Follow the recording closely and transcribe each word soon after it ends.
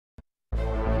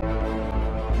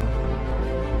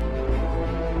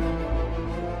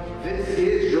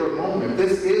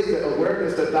This is the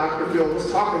awareness that Dr. Phil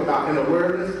was talking about, and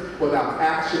awareness without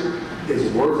action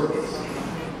is worthless.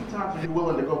 Sometimes you're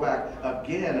willing to go back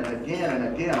again and again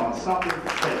and again on something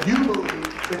that you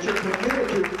believe, that you're committed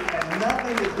to, and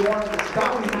nothing is going to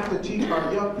stop. What we have to teach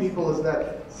our young people is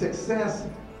that success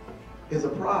is a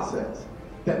process,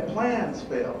 that plans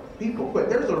fail, people quit.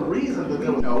 There's a reason that they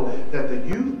know that the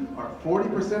youth are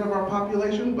 40% of our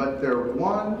population, but they're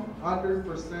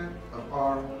 100% of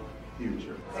our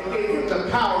future. They gave them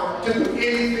the power to do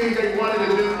anything they wanted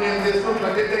to do in this room,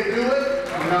 but did they do it?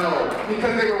 No,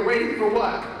 because they were waiting for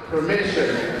what?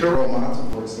 Permission.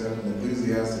 Montefiore said, an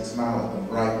enthusiastic smile at the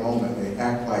bright moment. They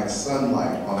act like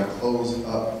sunlight on a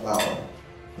closed-up flower.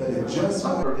 But it just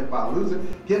if I lose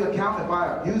it, give account if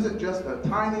I abuse it just a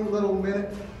tiny little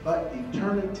minute, but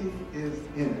eternity is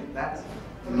in it. That's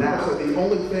now. So the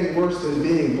only thing worse than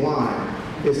being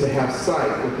blind is to have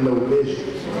sight with no vision.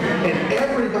 And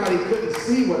everybody couldn't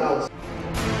see what I was.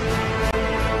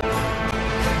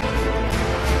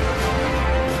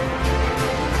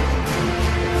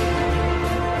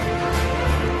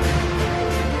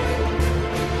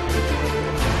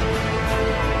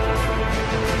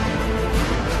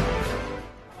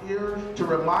 To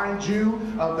remind you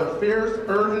of the fierce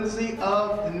urgency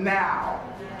of now.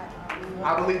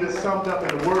 I believe it's summed up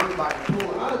in the words by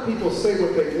A lot of people say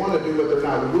what they want to do, but they're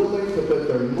not willing to put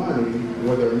their money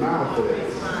where their mouth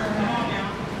is.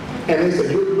 And they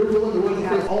say, you're willing to we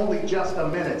have only just a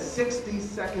minute, 60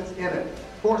 seconds in it.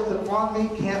 Forced upon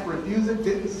me, can't refuse it,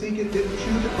 didn't seek it, didn't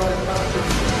choose it, but it's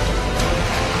not